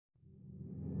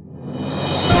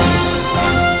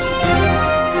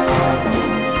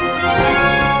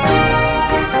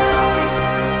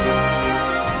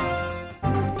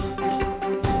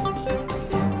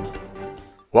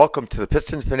Welcome to the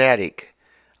Piston Fanatic.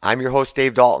 I'm your host,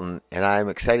 Dave Dalton, and I'm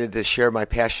excited to share my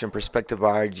passion and perspective of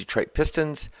our Detroit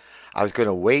Pistons. I was going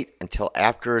to wait until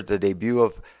after the debut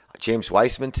of James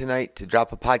Wiseman tonight to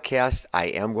drop a podcast. I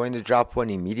am going to drop one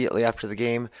immediately after the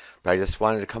game, but I just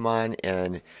wanted to come on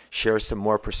and share some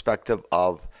more perspective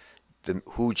of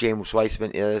who James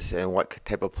Wiseman is and what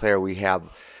type of player we have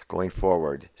going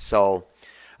forward. So,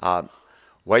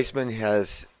 Wiseman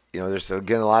has, there's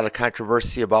again a lot of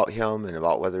controversy about him and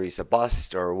about whether he's a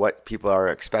bust or what people are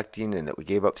expecting, and that we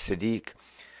gave up Sadiq.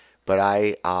 But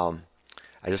I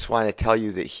just want to tell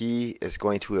you that he is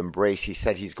going to embrace. He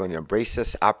said he's going to embrace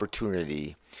this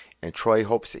opportunity, and Troy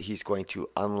hopes that he's going to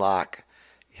unlock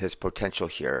his potential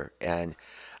here. And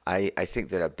I think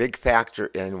that a big factor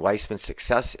in Wiseman's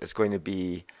success is going to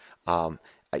be.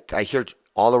 I hear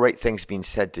all the right things being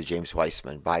said to James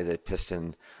Wiseman by the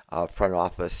Piston front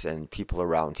office and people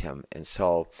around him. And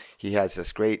so he has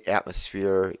this great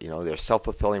atmosphere, their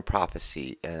self-fulfilling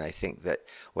prophecy. And I think that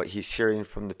what he's hearing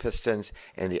from the Pistons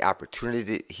and the opportunity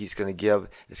that he's going to give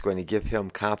is going to give him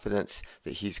confidence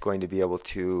that he's going to be able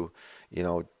to,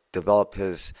 develop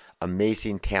his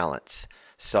amazing talents.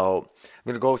 So I'm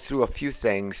going to go through a few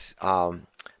things.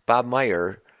 Bob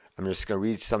Meyer, I'm just going to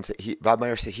read something. Bob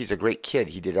Meyer said he's a great kid.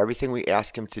 He did everything we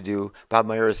asked him to do. Bob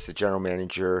Meyer is the general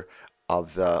manager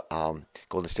of the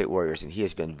Golden State Warriors, and he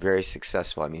has been very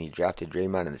successful. I mean, he drafted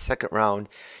Draymond in the second round.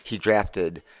 He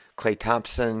drafted Klay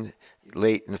Thompson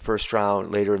later in the first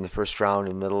round,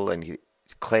 and middle, and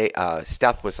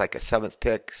Steph was like a seventh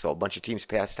pick, so a bunch of teams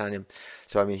passed on him.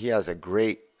 So, I mean, he has a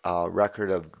great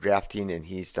record of drafting, and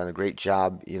he's done a great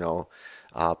job,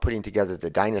 putting together the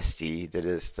dynasty that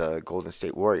is the Golden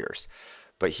State Warriors.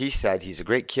 But he said he's a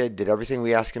great kid, did everything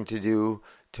we asked him to do.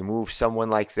 To move someone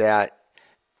like that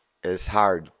is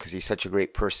hard because he's such a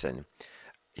great person.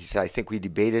 He said, I think we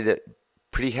debated it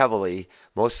pretty heavily,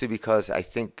 mostly because I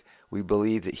think we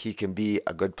believe that he can be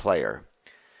a good player.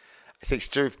 I think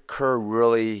Steve Kerr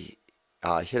really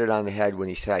hit it on the head when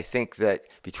he said, I think that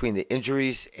between the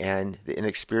injuries and the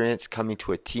inexperience coming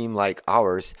to a team like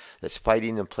ours that's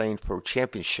fighting and playing for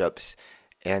championships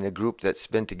and a group that's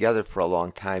been together for a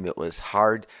long time, it was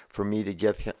hard for me to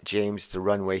give James the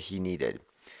runway he needed.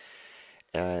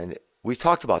 And we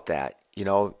talked about that.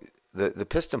 The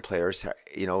Piston players,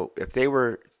 if they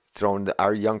were thrown,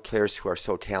 our young players who are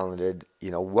so talented,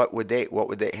 what would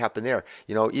they happen there?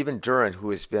 Even Duran,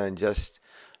 who has been just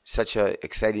such a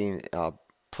exciting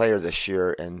player this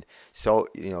year, and so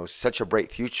such a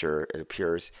bright future, it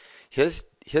appears. His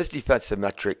defensive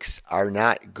metrics are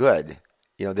not good.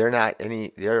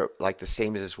 They're like the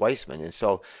same as Wiseman, and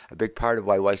so a big part of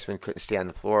why Wiseman couldn't stay on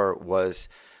the floor was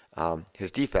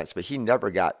his defense. But he never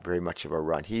got very much of a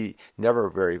run. He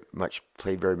never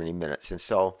played very many minutes, and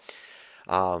so.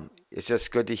 It's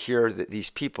just good to hear that these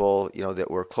people,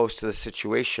 that were close to the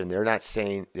situation, they're not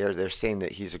saying they're saying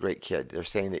that he's a great kid. They're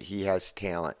saying that he has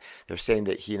talent. They're saying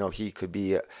that he could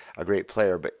be a great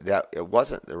player, but that it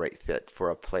wasn't the right fit for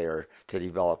a player to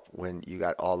develop when you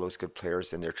got all those good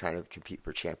players and they're trying to compete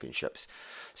for championships.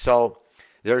 So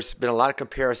there's been a lot of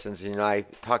comparisons. I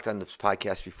talked on this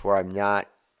podcast before. I'm not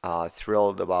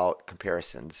thrilled about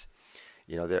comparisons.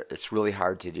 It's really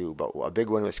hard to do, but a big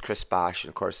one was Chris Bosh, and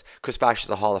of course, Chris Bosh is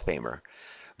a Hall of Famer.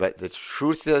 But the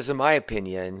truth is, in my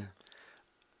opinion,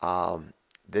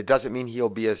 that doesn't mean he'll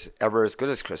be ever as good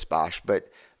as Chris Bosh. But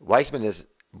Wiseman is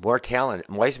more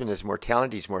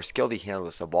talented. He's more skilled. He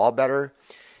handles the ball better.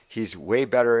 He's way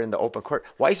better in the open court.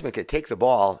 Wiseman could take the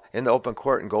ball in the open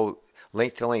court and go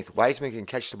length to length. Wiseman can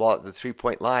catch the ball at the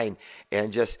three-point line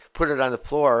and just put it on the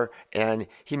floor, and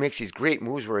he makes these great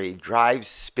moves where he drives,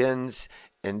 spins,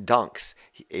 and dunks.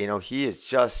 He is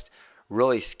just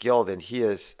really skilled, and he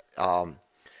is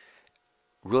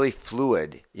really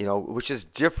fluid, which is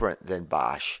different than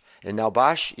Bosh. And now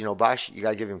Bosh, you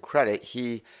got to give him credit.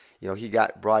 He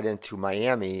got brought into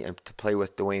Miami and to play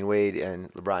with Dwayne Wade and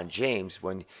LeBron James.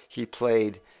 When he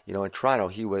played, in Toronto,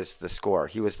 he was the scorer.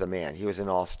 He was the man. He was an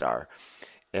all-star.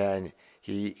 And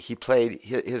he played,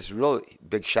 his real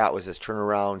big shot was his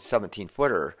turnaround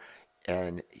 17-footer.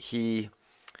 And he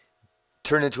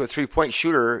turned into a three-point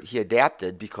shooter. He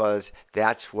adapted because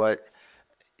that's what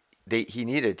he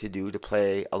needed to do to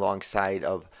play alongside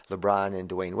of LeBron and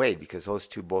Dwayne Wade, because those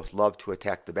two both love to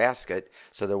attack the basket.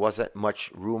 So there wasn't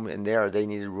much room in there. They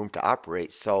needed room to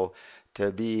operate. So to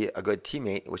be a good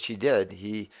teammate, which he did,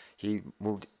 he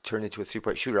turned into a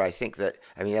three-point shooter. I think that,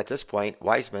 at this point,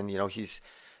 Wiseman, he's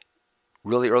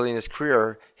really early in his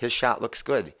career, his shot looks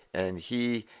good. And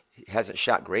he hasn't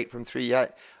shot great from three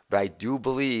yet, but I do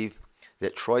believe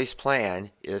that Troy's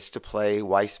plan is to play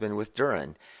Wiseman with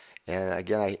Duran. And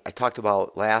again, I talked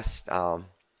about last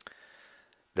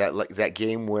that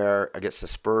game where against the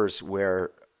Spurs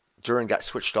where Duran got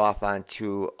switched off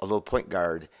onto a little point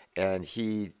guard, and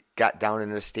he got down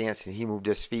in a stance and he moved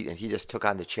his feet and he just took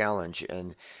on the challenge,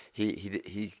 and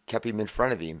he kept him in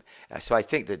front of him. So I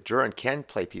think that Duran can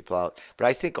play people out, but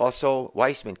I think also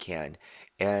Wiseman can.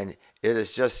 And it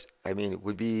is just, I mean, it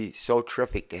would be so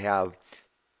terrific to have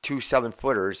two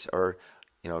 7-footers, or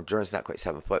Duran's not quite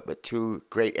 7 foot, but two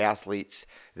great athletes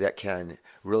that can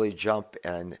really jump.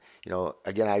 And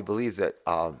again, I believe that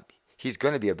he's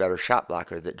going to be a better shot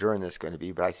blocker that Duran is going to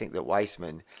be, but I think that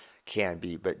Wiseman can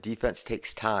be. But defense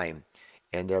takes time,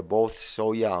 and they're both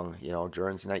so young.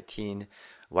 Duran's 19,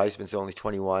 Wiseman's only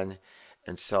 21,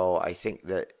 and so I think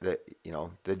that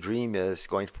the dream is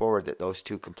going forward that those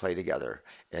two can play together.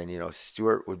 And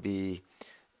Stewart would be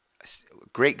a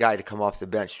great guy to come off the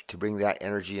bench to bring that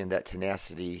energy and that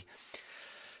tenacity.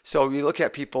 So we look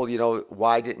at people,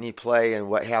 why didn't he play and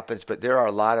what happens? But there are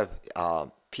a lot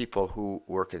of people who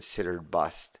were considered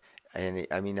bust. And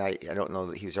I mean, I don't know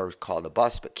that he was ever called a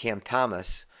bust, but Cam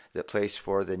Thomas, that plays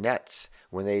for the Nets,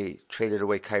 when they traded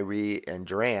away Kyrie and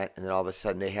Durant, and then all of a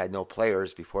sudden they had no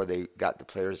players before they got the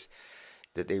players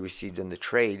that they received in the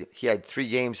trade. He had 3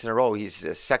 games in a row. He's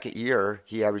his second year.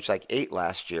 He averaged like 8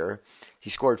 last year. He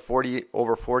scored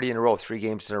over 40 in a row, 3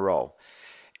 games in a row.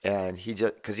 And he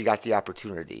just, because he got the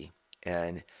opportunity.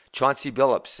 And Chauncey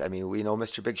Billups, I mean, we know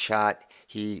Mr. Big Shot.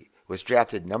 He was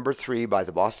drafted number 3 by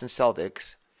the Boston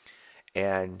Celtics,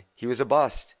 and he was a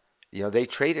bust. They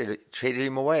traded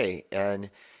him away, and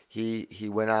he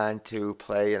went on to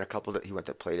play in he went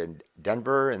to play in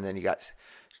Denver, and then he got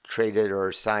traded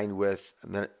or signed with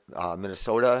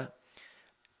Minnesota,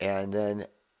 and then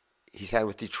he signed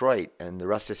with Detroit, and the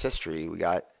rest is history. We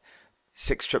got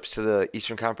 6 trips to the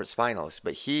Eastern Conference Finals,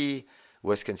 but he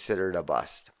was considered a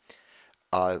bust.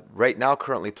 Right now,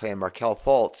 currently playing Markelle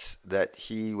Fultz, that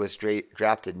he was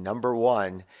drafted number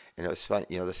 1, and it was fun.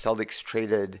 The Celtics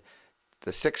traded.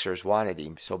 The Sixers wanted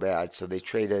him so bad, so they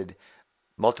traded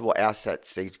multiple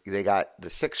assets. They got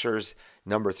the Sixers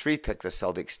number 3 pick, the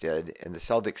Celtics did, and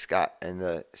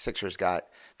the Sixers got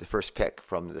the first pick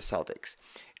from the Celtics,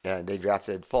 and they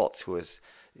drafted Fultz, who was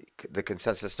the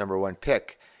consensus number 1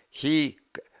 pick. He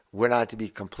went on to be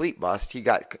complete bust. He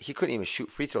couldn't even shoot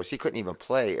free throws. He couldn't even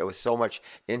play. It was so much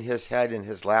in his head and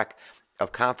his lack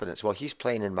of confidence. Well, he's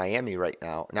playing in Miami right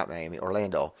now, not Miami,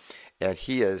 Orlando, and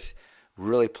he is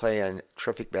really playing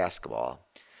terrific basketball.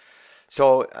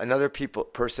 So another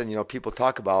person, people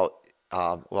talk about,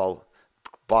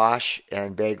 Bosch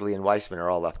and Bagley and Wiseman are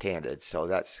all left-handed, so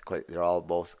they're all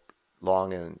both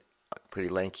long and pretty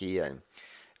lanky, and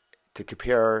to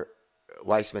compare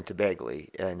Wiseman to Bagley,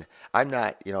 and I'm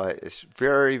not, it's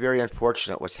very, very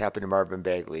unfortunate what's happened to Marvin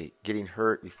Bagley, getting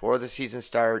hurt before the season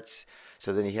starts.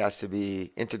 So then he has to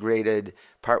be integrated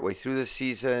partway through the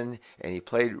season, and he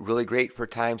played really great for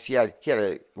times.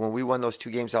 When we won those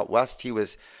 2 games out west, he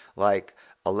was like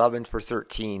 11 for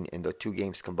 13 in the 2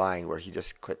 games combined, where he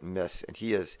just couldn't miss. And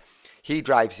he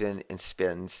drives in and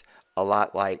spins a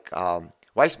lot like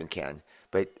Wiseman can,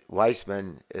 but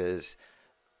Wiseman is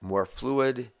more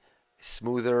fluid,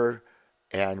 smoother,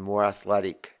 and more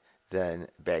athletic than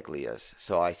Bagley is.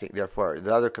 So I think, therefore,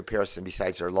 the other comparison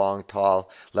besides they're long,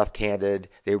 tall, left-handed,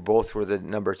 they both were the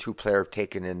number 2 player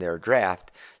taken in their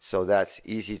draft. So that's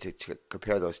easy to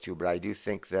compare those two. But I do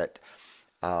think that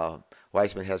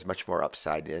Wiseman has much more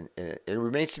upside, and it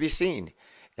remains to be seen.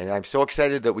 And I'm so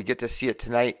excited that we get to see it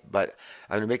tonight. But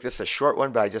I'm going to make this a short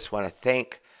one, but I just want to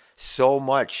thank so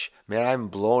much. Man, I'm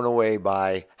blown away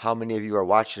by how many of you are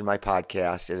watching my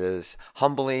podcast. It is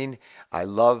humbling. I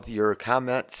love your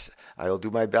comments. I will do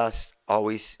my best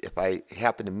always. If I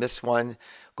happen to miss one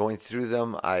going through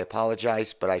them, I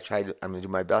apologize, but I'm going to do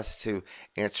my best to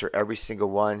answer every single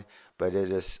one. But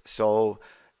it is so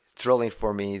thrilling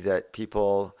for me that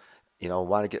people,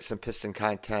 want to get some Piston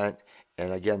content.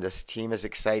 And again, this team is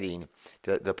exciting.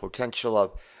 The potential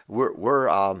of we're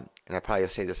and I probably will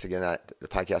say this again at the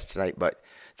podcast tonight, but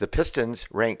the Pistons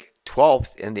rank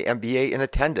 12th in the NBA in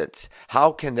attendance.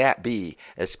 How can that be?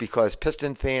 It's because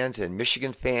Piston fans and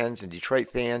Michigan fans and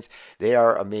Detroit fans, they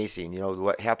are amazing.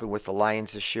 What happened with the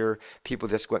Lions this year, people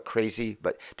just went crazy.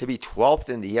 But to be 12th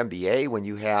in the NBA when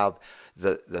you have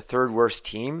the third worst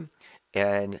team,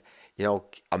 and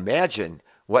imagine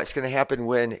what's going to happen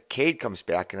when Cade comes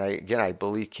back. And I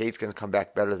believe Cade's going to come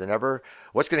back better than ever.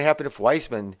 What's going to happen if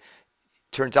Wiseman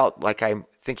turns out like I'm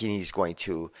thinking he's going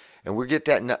to, and we get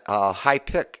that high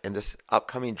pick in this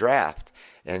upcoming draft?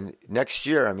 And next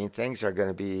year, things are going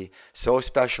to be so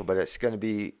special, but it's going to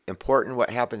be important what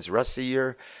happens the rest of the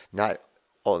year, not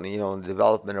only, in the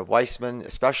development of Wiseman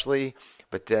especially,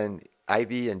 but then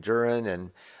Ivy and Duran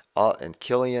and and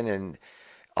Killian and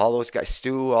all those guys,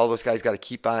 Stu, all those guys got to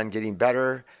keep on getting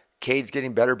better. Cade's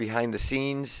getting better behind the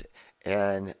scenes,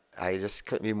 and I just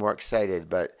couldn't be more excited.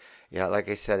 But yeah, like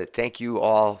I said, thank you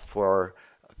all for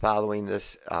following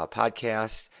this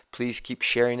podcast. Please keep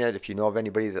sharing it if you know of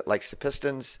anybody that likes the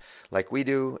Pistons like we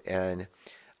do. And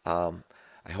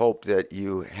I hope that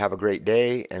you have a great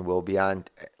day, and we'll be on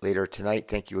later tonight.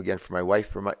 Thank you again for my wife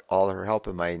for all her help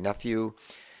and my nephew.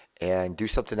 And do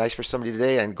something nice for somebody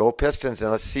today, and go Pistons. And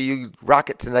let's see you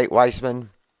rock it tonight, Wiseman.